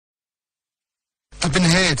I've been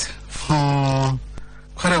hurt for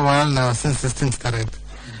quite a while now, since this thing started.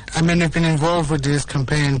 I mean, we've been involved with this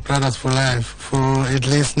campaign, Brothers for Life, for at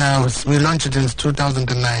least now, we launched it in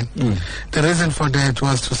 2009. The reason for that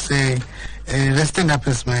was to say, let's stand up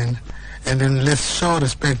as men, and then let's show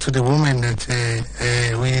respect to the women that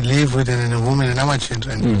we live with, and the women and our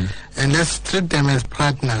children. And let's treat them as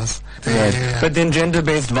partners. Right. But then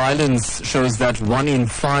gender-based violence shows that 1 in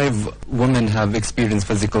 5 women have experienced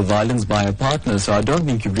physical violence by a partner, so I don't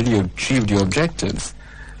think you've really achieved your objectives.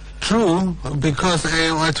 True, because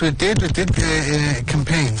what we did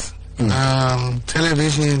campaigns,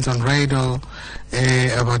 televisions, on radio,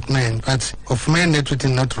 about men, but of men that we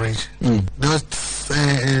did not reach. Those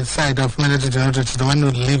side of men that we did not reach, the one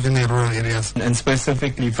who live in the rural areas. And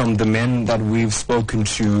specifically from the men that we've spoken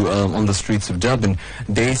to on the streets of Durban,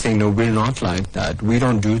 they say, no, we're not like that. We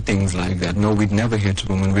don't do things like that. No, we'd never hit a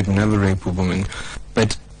woman. We'd never rape a woman.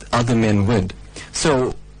 But other men would.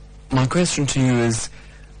 So my question to you is,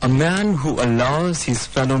 a man who allows his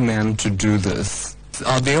fellow man to do this,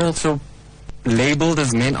 are they also labeled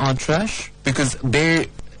as men are trash? Because they,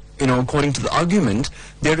 according to the argument,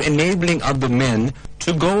 they're enabling other men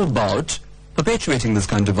to go about perpetuating this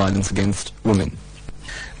kind of violence against women.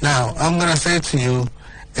 Now, I'm going to say to you,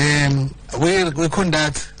 we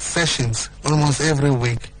conduct sessions almost every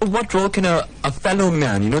week. What role can a fellow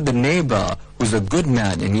man, the neighbor who's a good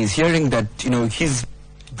man, and he's hearing that, his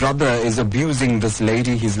brother is abusing this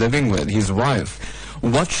lady he's living with, his wife,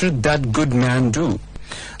 what should that good man do?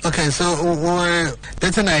 Okay, so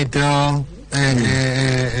that's an ideal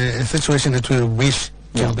situation that we wish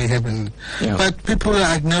to be happening. But people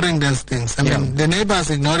are ignoring those things. I mean, the neighbors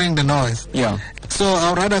ignoring the noise. So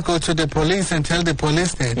I'd rather go to the police and tell the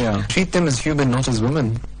police that. Treat them as human, not as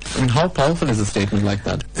women. I mean, how powerful is a statement like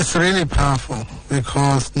that? It's really powerful,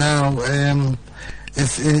 because now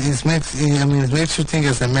it makes you think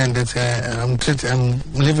as a man that I'm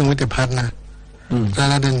living with a partner,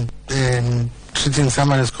 rather than treating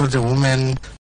someone as called a woman.